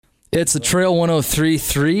It's the Trail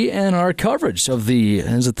 103.3 and our coverage of the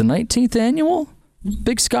 19th annual?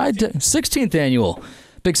 16th annual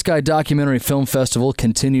Big Sky Documentary Film Festival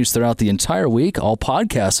continues throughout the entire week. All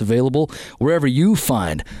podcasts available wherever you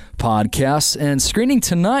find podcasts. And screening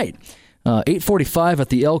tonight, 8:45 at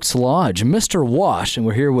the Elks Lodge, Mr. Wash. And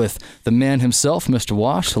we're here with the man himself, Mr.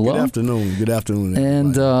 Wash. Hello. Good afternoon.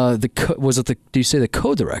 And do you say the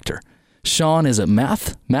co-director? Sean, is it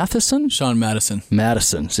Matheson? Sean Madison.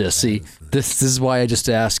 Madison. Yeah, see, this is why I just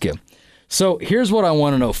asked you. So here's what I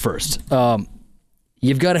want to know first.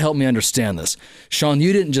 You've got to help me understand this. Sean,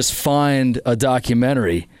 you didn't just find a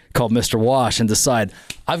documentary called Mr. Wash and decide,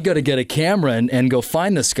 I've got to get a camera and go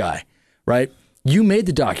find this guy, right? You made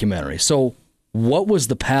the documentary. So what was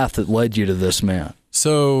the path that led you to this man?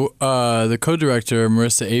 So the co-director,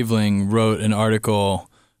 Marissa Aveling, wrote an article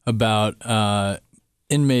about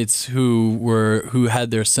inmates who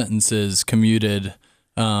had their sentences commuted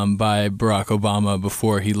by Barack Obama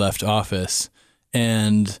before he left office.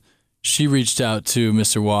 And she reached out to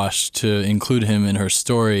Mr. Wash to include him in her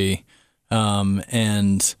story.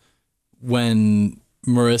 And when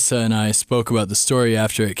Marissa and I spoke about the story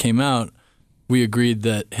after it came out, we agreed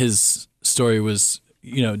that his story was,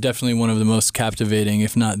 definitely one of the most captivating,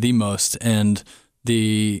 if not the most. And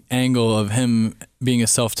the angle of him being a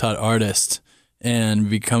self-taught artist and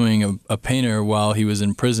becoming a painter while he was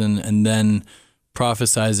in prison, and then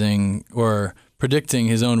prophesizing or predicting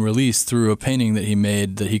his own release through a painting that he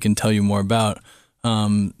made that he can tell you more about,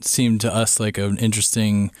 seemed to us like an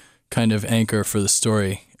interesting kind of anchor for the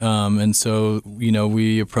story. And so,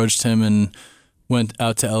 we approached him and went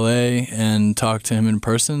out to LA and talked to him in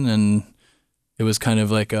person, and it was kind of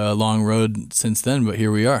like a long road since then, but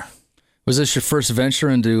here we are. Was this your first venture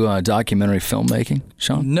into documentary filmmaking,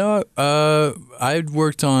 Sean? No, I'd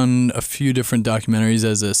worked on a few different documentaries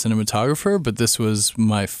as a cinematographer, but this was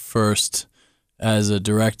my first as a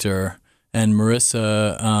director. And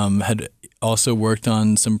Marissa had also worked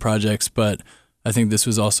on some projects, but I think this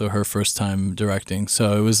was also her first time directing.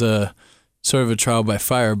 So it was a sort of a trial by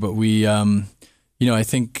fire, but we, I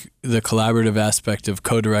think the collaborative aspect of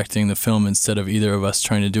co-directing the film instead of either of us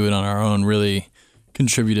trying to do it on our own really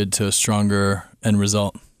contributed to a stronger end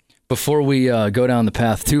result. Before we go down the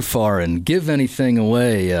path too far and give anything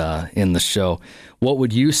away in the show, what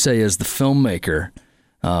would you say as the filmmaker,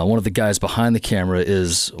 one of the guys behind the camera,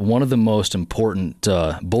 is one of the most important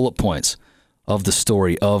bullet points of the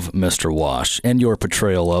story of Mr. Wash and your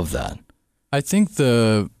portrayal of that? I think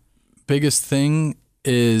the biggest thing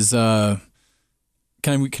is, can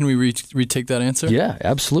we retake that answer? Yeah,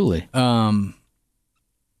 absolutely.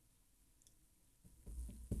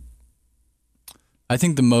 I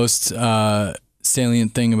think the most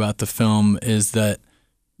salient thing about the film is that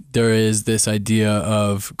there is this idea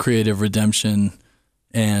of creative redemption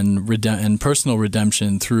and personal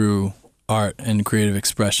redemption through art and creative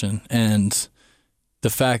expression. And the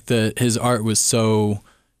fact that his art was so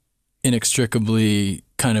inextricably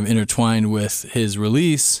kind of intertwined with his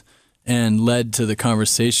release and led to the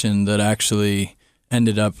conversation that actually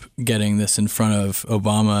ended up getting this in front of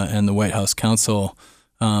Obama and the White House Counsel,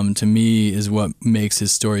 to me, is what makes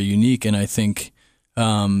his story unique. And I think,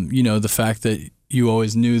 the fact that you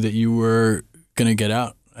always knew that you were going to get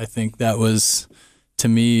out, I think that was, to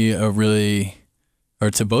me,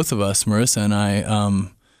 to both of us, Marissa and I,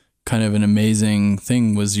 kind of an amazing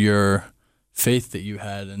thing was your faith that you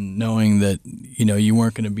had, and knowing that, you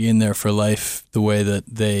weren't going to be in there for life the way that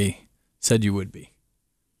they said you would be.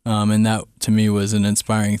 And that, to me, was an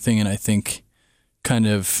inspiring thing. And I think kind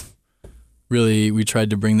of really we tried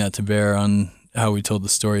to bring that to bear on how we told the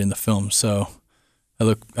story in the film. So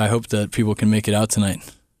I hope that people can make it out tonight.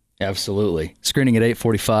 Absolutely. Screening at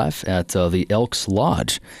 8:45 at the Elks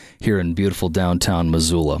Lodge here in beautiful downtown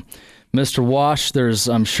Missoula. Mr. Wash, there's,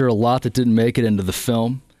 I'm sure, a lot that didn't make it into the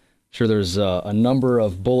film. I'm sure there's a number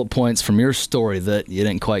of bullet points from your story that you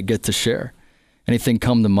didn't quite get to share. Anything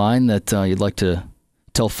come to mind that you'd like to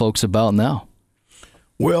tell folks about now?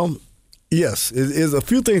 Well, yes, a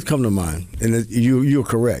few things come to mind, and you're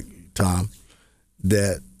correct, Tom,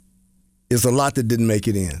 that it's a lot that didn't make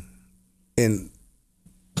it in. And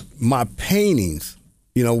my paintings,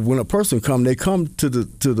 when a person they come to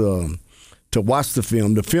watch the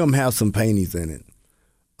film. The film has some paintings in it.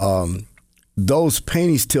 Those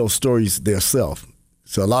paintings tell stories themselves.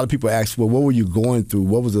 So a lot of people ask, well, what were you going through?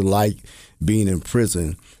 What was it like being in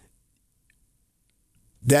prison?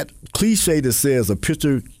 That cliche that says a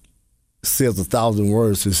picture says 1,000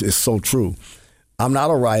 words is so true. I'm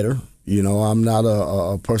not a writer, I'm not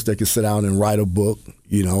a person that can sit down and write a book,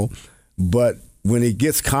 but when it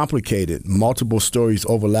gets complicated, multiple stories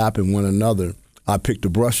overlapping one another, I picked the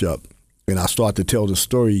brush up and I started to tell the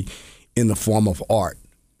story in the form of art.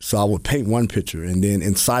 So I would paint one picture, and then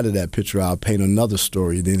inside of that picture, I would paint another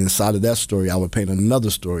story. Then inside of that story, I would paint another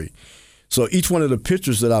story. So each one of the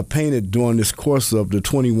pictures that I painted during this course of the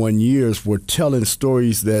 21 years were telling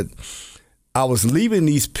stories that I was leaving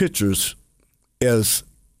these pictures as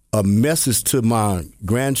a message to my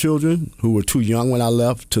grandchildren who were too young when I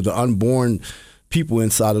left, to the unborn people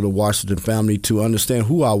inside of the Washington family, to understand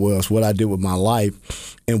who I was, what I did with my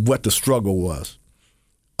life, and what the struggle was.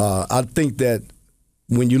 I think that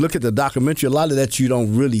when you look at the documentary, a lot of that you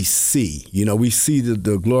don't really see. You know, we see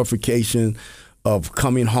the glorification of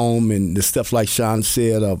coming home and the stuff like Sean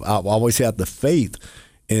said of I always had the faith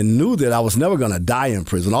and knew that I was never going to die in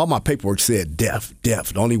prison. All my paperwork said death.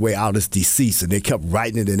 The only way out is deceased. And they kept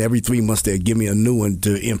writing it, and every 3 months they'd give me a new one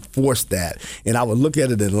to enforce that. And I would look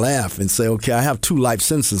at it and laugh and say, okay, I have 2 life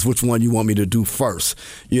sentences. Which one you want me to do first?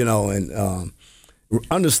 You know, and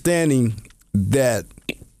understanding that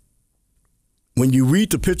when you read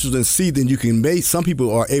the pictures and see, then you can make, some people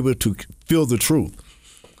are able to feel the truth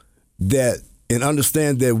that, and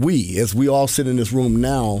understand that we, as we all sit in this room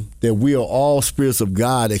now, that we are all spirits of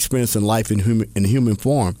God experiencing life in human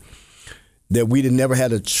form, that we never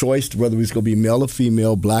had a choice whether we was going to be male or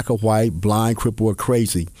female, black or white, blind, crippled, or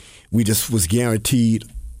crazy. We just was guaranteed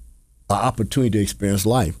an opportunity to experience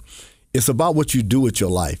life. It's about what you do with your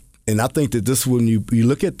life. And I think that this, when you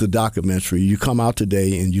look at the documentary, you come out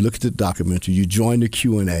today and you look at the documentary, you join the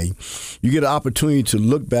Q&A, you get an opportunity to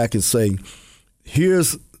look back and say,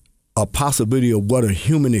 here's a possibility of what a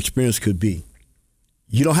human experience could be.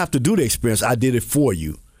 You don't have to do the experience. I did it for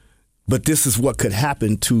you. But this is what could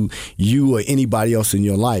happen to you or anybody else in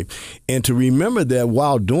your life. And to remember that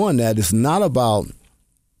while doing that, it's not about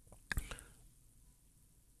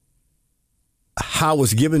how it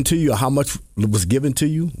was given to you or how much was given to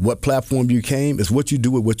you, what platform you came. It's what you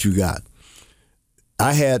do with what you got.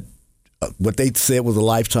 I had what they said was a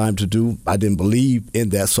lifetime to do. I didn't believe in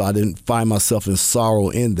that, so I didn't find myself in sorrow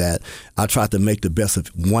in that. I tried to make the best of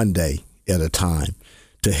one day at a time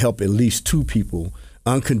to help at least 2 people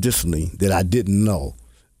unconditionally that I didn't know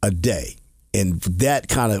a day. And that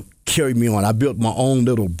kind of carried me on. I built my own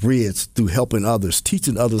little bridge through helping others,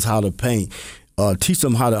 teaching others how to paint, teach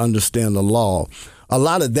them how to understand the law. A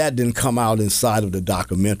lot of that didn't come out inside of the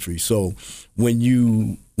documentary. So when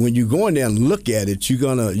you go in there and look at it,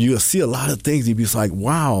 you'll see a lot of things. You'll be like,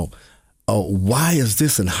 wow, why is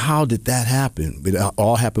this and how did that happen? It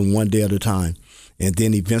all happened one day at a time. And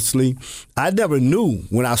then eventually, I never knew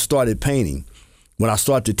when I started painting, when I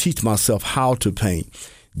started to teach myself how to paint,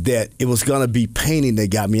 that it was going to be painting that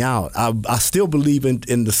got me out. I still believe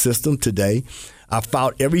in the system today. I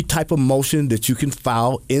filed every type of motion that you can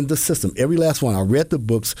file in the system, every last one. I read the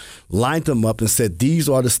books, lined them up, and said, these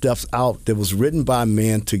are the steps out that was written by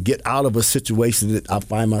man to get out of a situation that I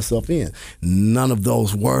find myself in. None of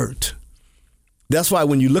those worked. That's why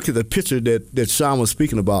when you look at the picture that Sean was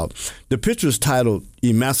speaking about, the picture is titled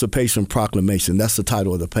Emancipation Proclamation. That's the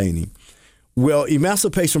title of the painting. Well,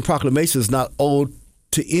 Emancipation Proclamation is not old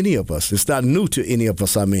to any of us. It's not new to any of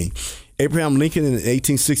us, I mean. Abraham Lincoln in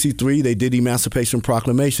 1863, they did Emancipation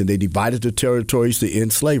Proclamation. They divided the territories to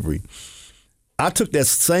end slavery. I took that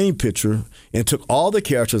same picture and took all the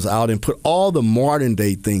characters out and put all the modern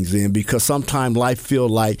day things in, because sometimes life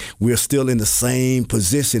feels like we're still in the same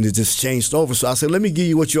position. It just changed over. So I said, let me give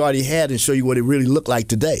you what you already had and show you what it really looked like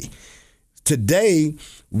today. Today,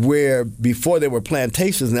 where before there were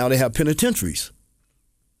plantations, now they have penitentiaries.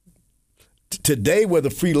 Today, where the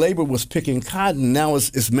free labor was picking cotton, now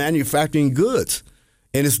it's manufacturing goods,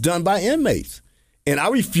 and it's done by inmates. And I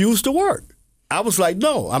refused to work. I was like,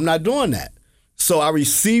 no, I'm not doing that. So I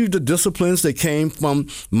received the disciplines that came from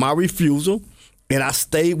my refusal, and I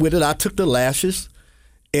stayed with it. I took the lashes,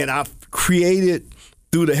 and I created,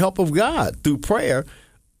 through the help of God, through prayer,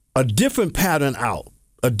 a different pattern out,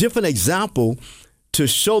 a different example to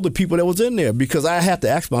show the people that was in there. Because I had to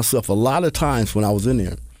ask myself a lot of times when I was in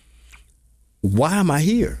there, why am I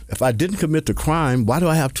here? If I didn't commit the crime, why do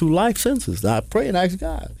I have 2 life sentences? I pray and ask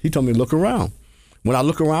God. He told me to look around. When I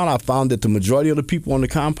look around, I found that the majority of the people on the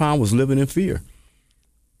compound was living in fear.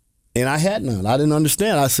 And I had none. I didn't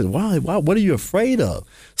understand. I said, why? What are you afraid of?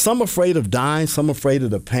 Some afraid of dying, some afraid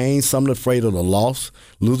of the pain, some afraid of the loss,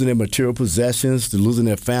 losing their material possessions, losing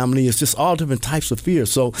their family. It's just all different types of fear.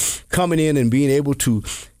 So coming in and being able to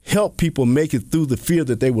help people make it through the fear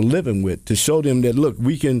that they were living with, to show them that, look,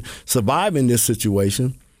 we can survive in this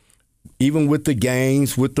situation, even with the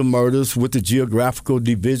gangs, with the murders, with the geographical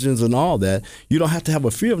divisions and all that. You don't have to have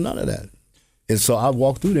a fear of none of that. And so I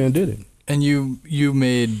walked through there and did it. And you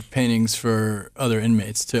made paintings for other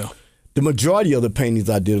inmates too. The majority of the paintings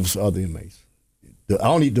I did was other inmates.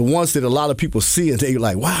 The ones that a lot of people see and they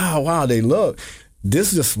like, wow, they look.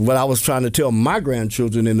 This is just what I was trying to tell my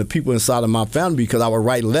grandchildren and the people inside of my family, because I would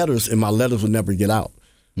write letters and my letters would never get out.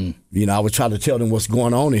 I would try to tell them what's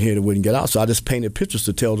going on in here that wouldn't get out. So I just painted pictures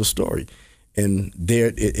to tell the story. And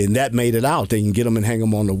that made it out. They can get them and hang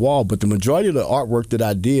them on the wall. But the majority of the artwork that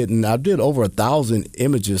I did, and I did over 1,000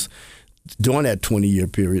 images during that 20-year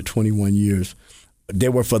period, 21 years, they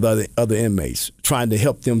were for the other inmates, trying to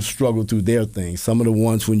help them struggle through their things. Some of the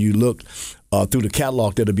ones, when you look through the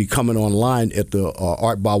catalog that'll be coming online at the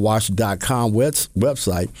artbywash.com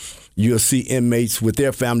website, you'll see inmates with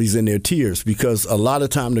their families in their tears, because a lot of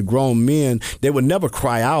time the grown men, they would never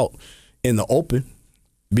cry out in the open,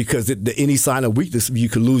 because any sign of weakness, you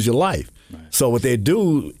could lose your life. Right. So what they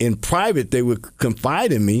do in private, they would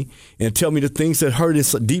confide in me and tell me the things that hurt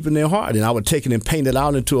deep in their heart, and I would take it and paint it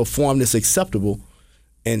out into a form that's acceptable,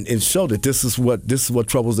 and show that this is what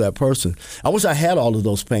troubles that person. I wish I had all of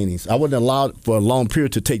those paintings. I wasn't allowed for a long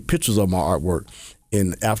period to take pictures of my artwork.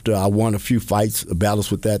 And after I won a few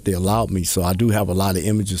battles with that, they allowed me. So I do have a lot of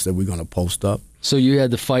images that we're going to post up. So you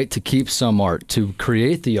had to fight to keep some art, to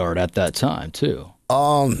create the art at that time, too.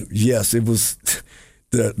 Yes, it was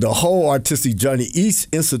the whole artistic journey. Each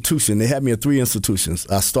institution, they had me at 3 institutions.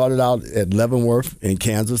 I started out at Leavenworth in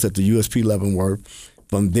Kansas, at the USP Leavenworth.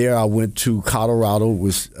 From there, I went to Colorado.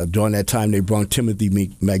 During that time, they brought Timothy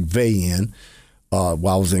McVeigh in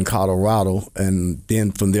while I was in Colorado, and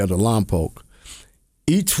then from there to Lompoc.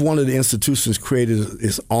 Each one of the institutions created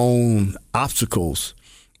its own obstacles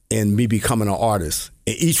in me becoming an artist.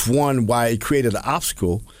 And each one, why it created an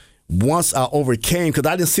obstacle, once I overcame, because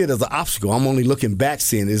I didn't see it as an obstacle. I'm only looking back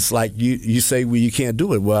seeing it. It's like you say, well, you can't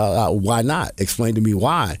do it. Well, why not? Explain to me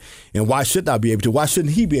why. And why shouldn't I be able to? Why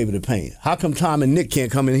shouldn't he be able to paint? How come Tom and Nick can't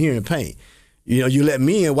come in here and paint? You let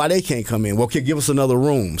me in, why they can't come in? Well, okay, give us another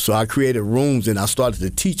room. So I created rooms, and I started to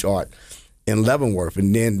teach art in Leavenworth.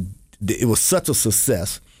 And then it was such a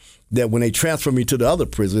success that when they transferred me to the other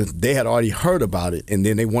prison, they had already heard about it, and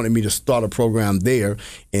then they wanted me to start a program there.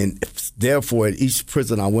 And therefore, at each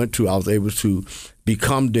prison I went to, I was able to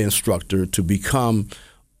become the instructor, to become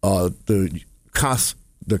the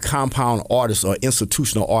compound artist or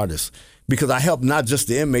institutional artist, because I helped not just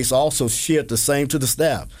the inmates, I also shared the same to the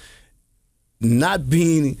staff. Not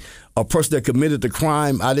being a person that committed the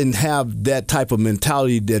crime, I didn't have that type of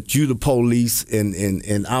mentality that you the police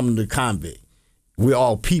and I'm the convict. We're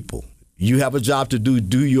all people. You have a job to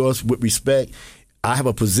do yours with respect. I have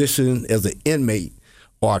a position as an inmate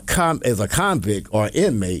or as a convict or an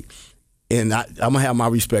inmate, and I'm going to have my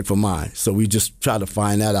respect for mine. So we just try to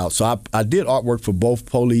find that out. So I did artwork for both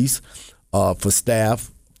police, for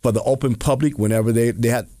staff, for the open public. Whenever they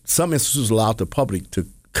had, some institutions allowed the public to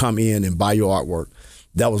come in and buy your artwork.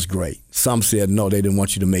 That was great. Some said no, they didn't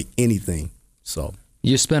want you to make anything. So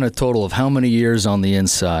you spent a total of how many years on the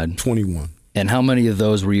inside? 21. And how many of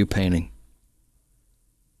those were you painting?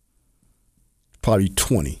 Probably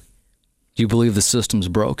 20. Do you believe the system's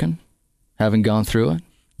broken, having gone through it?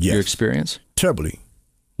 Yes. Your experience? Terribly.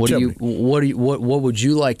 What would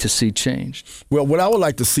you like to see changed? Well, what I would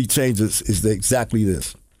like to see changed is exactly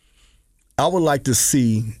this. I would like to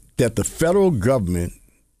see that the federal government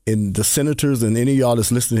and the senators and any of y'all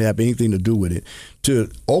that's listening have anything to do with it,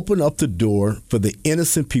 to open up the door for the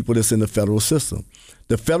innocent people that's in the federal system.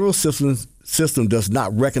 The federal system does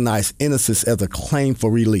not recognize innocence as a claim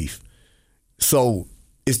for relief. So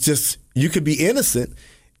it's just, you could be innocent,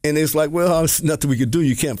 and it's like, well, there's nothing we can do.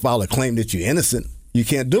 You can't file a claim that you're innocent. You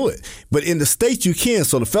can't do it. But in the states, you can.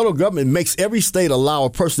 So the federal government makes every state allow a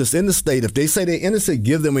person that's in the state, if they say they're innocent,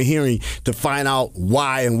 give them a hearing to find out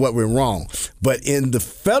why and what went wrong. But in the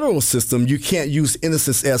federal system, you can't use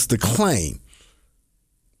innocence as the claim.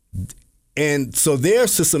 And so their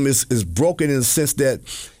system is broken in the sense that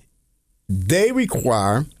they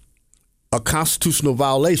require a constitutional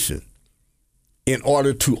violation in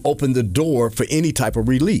order to open the door for any type of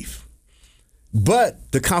relief.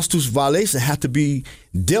 But the constitutional violation has to be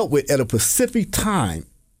dealt with at a specific time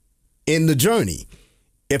in the journey.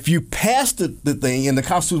 If you pass the thing and the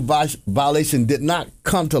constitutional violation did not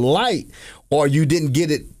come to light, or you didn't get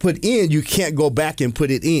it put in, you can't go back and put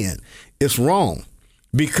it in. It's wrong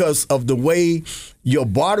because of the way your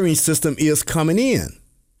bartering system is coming in.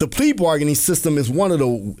 The plea bargaining system is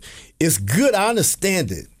it's good, I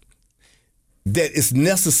understand it, that it's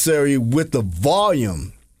necessary with the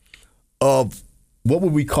volume of, what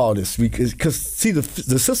would we call this? Because see, the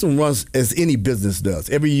system runs as any business does.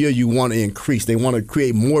 Every year you want to increase. They want to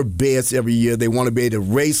create more beds every year. They want to be able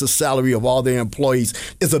to raise the salary of all their employees.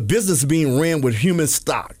 It's a business being ran with human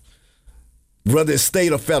stock. whether it's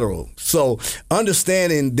state or federal. So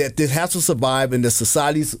understanding that this has to survive and the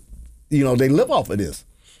societies, they live off of this,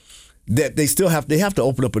 that they have to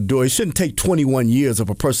open up a door. It shouldn't take 21 years of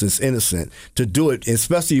a person's innocent to do it,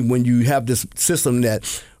 especially when you have this system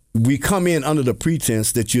that we come in under the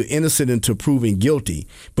pretense that you're innocent until proven guilty,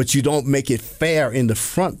 but you don't make it fair in the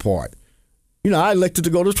front part. I elected to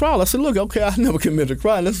go to trial. I said, look, okay, I never committed a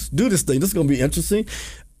crime. Let's do this thing. This is going to be interesting.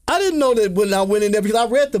 I didn't know that when I went in there because I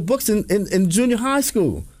read the books in junior high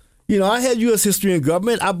school. I had U.S. history and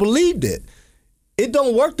government. I believed it. It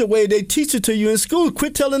don't work the way they teach it to you in school.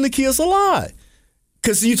 Quit telling the kids a lie.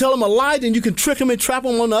 Because you tell them a lie, then you can trick them and trap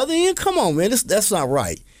them on the other end. Come on, man. That's not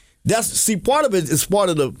right. Part of it is part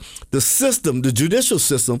of the system, the judicial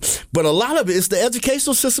system, but a lot of it is the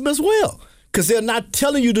educational system as well. Because they're not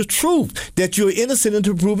telling you the truth, that you're innocent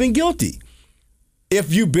until proven guilty.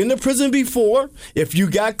 If you've been to prison before, if you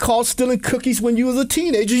got caught stealing cookies when you was a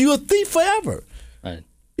teenager, you're a thief forever. Right.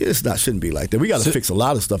 Shouldn't be like that. We got to fix a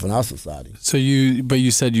lot of stuff in our society. But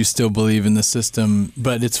you said you still believe in the system,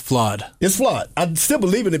 but it's flawed. It's flawed. I still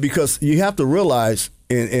believe in it because you have to realize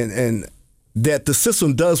and that the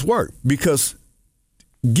system does work, because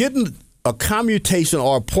getting a commutation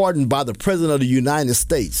or a pardon by the President of the United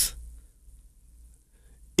States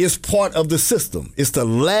is part of the system. It's the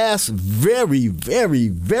last, very, very,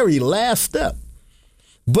 very last step.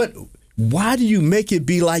 But why do you make it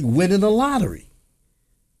be like winning the lottery?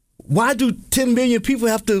 Why do 10 million people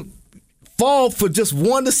have to fall for just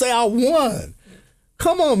one to say I won?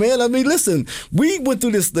 Come on, man. I mean, listen, we went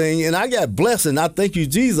through this thing, and I got blessed, and I thank you,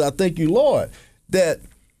 Jesus. I thank you, Lord, that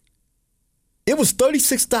it was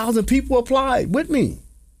 36,000 people applied with me.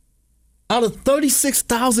 Out of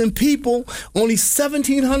 36,000 people, only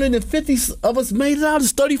 1,750 of us made it out.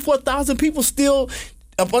 There's 34,000 people still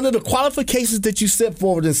up under the qualifications that you set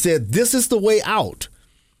forward and said, this is the way out.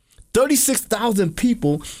 36,000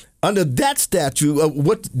 people under that statute of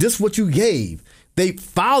what you gave. They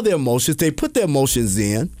filed their motions, they put their motions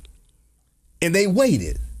in, and they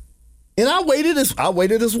waited. And I waited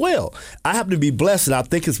as well. I happen to be blessed, and I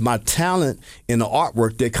think it's my talent in the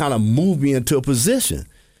artwork that kind of moved me into a position,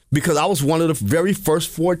 because I was one of the very first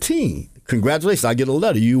 14. Congratulations, I get a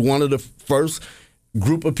letter. You one of the first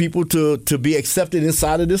group of people to be accepted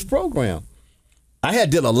inside of this program. I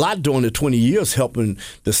did a lot during the 20 years helping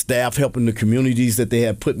the staff, helping the communities that they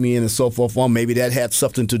had put me in and so forth on. Maybe that had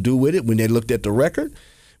something to do with it when they looked at the record.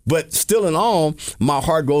 But still in all, my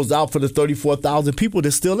heart goes out for the 34,000 people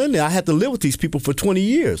that's still in there. I had to live with these people for 20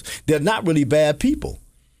 years. They're not really bad people.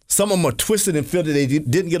 Some of them are twisted and feel that they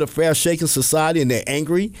didn't get a fair shake in society, and they're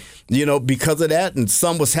angry, because of that. And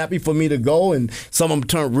some was happy for me to go, and some of them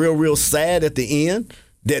turned real, real sad at the end.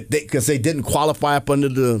 Because they didn't qualify up under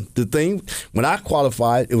the thing. When I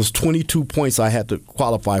qualified, it was 22 points I had to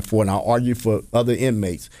qualify for, and I argued for other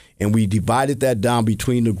inmates. And we divided that down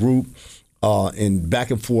between the group and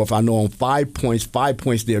back and forth. I know on 5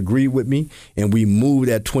 points they agreed with me, and we moved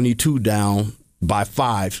that 22 down by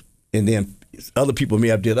 5. And then other people may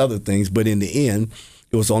have did other things, but in the end,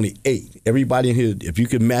 it was only 8. Everybody in here, if you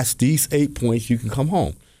can match these 8 points, you can come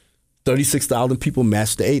home. 36,000 people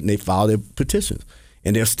matched the 8, and they filed their petitions.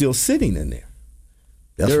 And they're still sitting in there.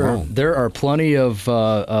 That's wrong. There are plenty of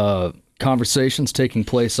conversations taking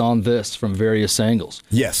place on this from various angles.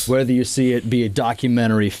 Yes. Whether you see it be a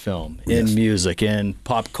documentary film, in music, in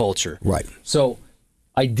pop culture. Right. So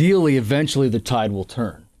ideally, eventually the tide will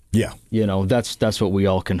turn. Yeah. That's what we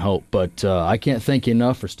all can hope. But I can't thank you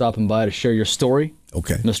enough for stopping by to share your story,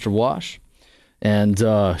 okay, Mr. Wash. And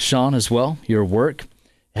Sean as well, your work.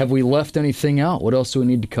 Have we left anything out? What else do we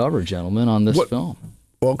need to cover, gentlemen, on this film?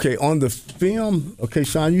 Okay, on the film, okay,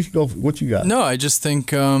 Sean, you can go. What you got? No, I just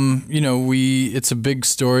think, it's a big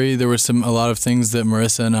story. There were a lot of things that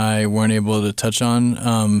Marissa and I weren't able to touch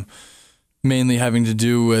on, mainly having to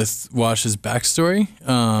do with Wash's backstory.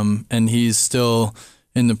 And he's still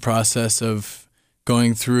in the process of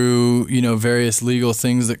going through, various legal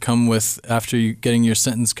things that come with after you getting your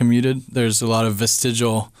sentence commuted. There's a lot of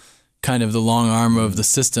vestigial, kind of the long arm of the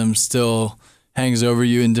system still hangs over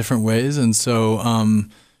you in different ways. And so,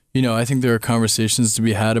 I think there are conversations to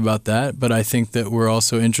be had about that, but I think that we're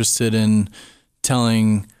also interested in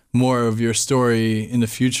telling more of your story in the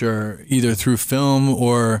future, either through film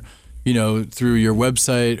or, through your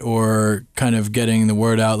website, or kind of getting the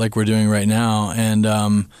word out like we're doing right now. And,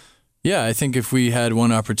 I think if we had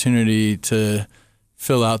one opportunity to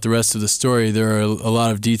fill out the rest of the story, there are a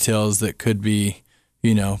lot of details that could be,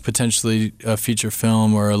 potentially a feature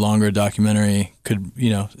film or a longer documentary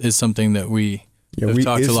is something that we have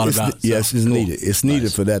talked a lot about. Yes, it's needed. It's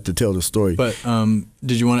needed for that to tell the story. But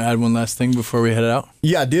did you want to add one last thing before we head out?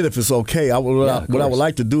 Yeah, I did. If it's okay, what I would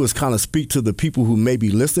like to do is kind of speak to the people who may be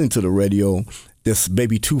listening to the radio that's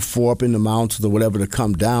maybe too far up in the mountains or whatever to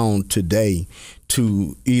come down today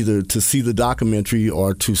to either to see the documentary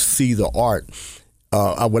or to see the art.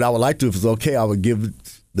 What I would like to, if it's okay, I would give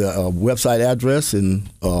the website address and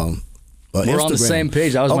we're Instagram. on the same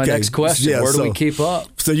page. That was my next question. Yeah, Where do we keep up?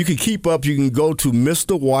 So you can keep up. You can go to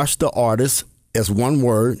Mr. Wash the Artist as one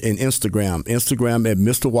word in Instagram. Instagram at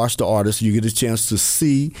Mr. Wash the Artist. You get a chance to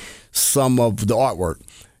see some of the artwork.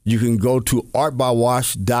 You can go to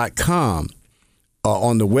artbywash.com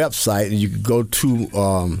on the website, and you can go to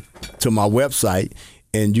my website,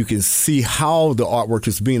 and you can see how the artwork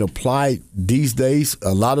is being applied these days.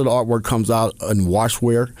 A lot of the artwork comes out in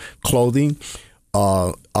washwear, clothing.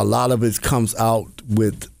 A lot of it comes out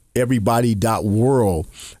with everybody.world.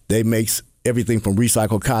 They makes everything from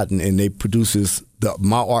recycled cotton, and they produces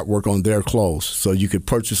my artwork on their clothes. So you could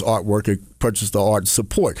purchase artwork or purchase the art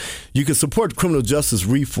support. You can support criminal justice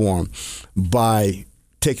reform by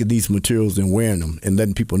taking these materials and wearing them and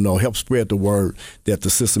letting people know, help spread the word that the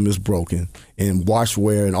system is broken. And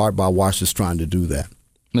Washwear and Art by Wash is trying to do that.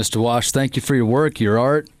 Mr. Wash, thank you for your work, your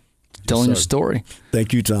art, telling your story.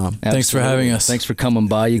 Thank you, Tom. Absolutely. Thanks for having us. Thanks for coming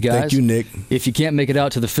by, you guys. Thank you, Nick. If you can't make it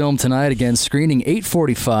out to the film tonight, again, screening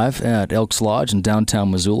 8:45 at Elks Lodge in downtown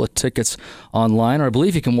Missoula. Tickets online, or I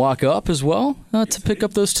believe you can walk up as well to pick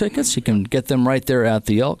up those tickets. You can get them right there at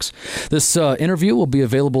the Elks. This interview will be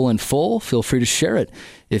available in full. Feel free to share it.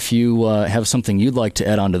 If you have something you'd like to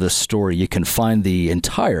add onto this story, you can find the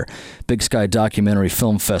entire Big Sky Documentary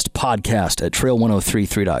Film Fest podcast at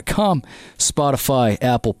trail1033.com, Spotify,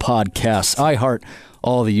 Apple Podcasts, iHeart,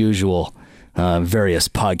 all the usual various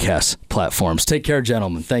podcast platforms. Take care,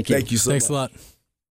 gentlemen. Thank you. Thank you so much. Thanks a lot.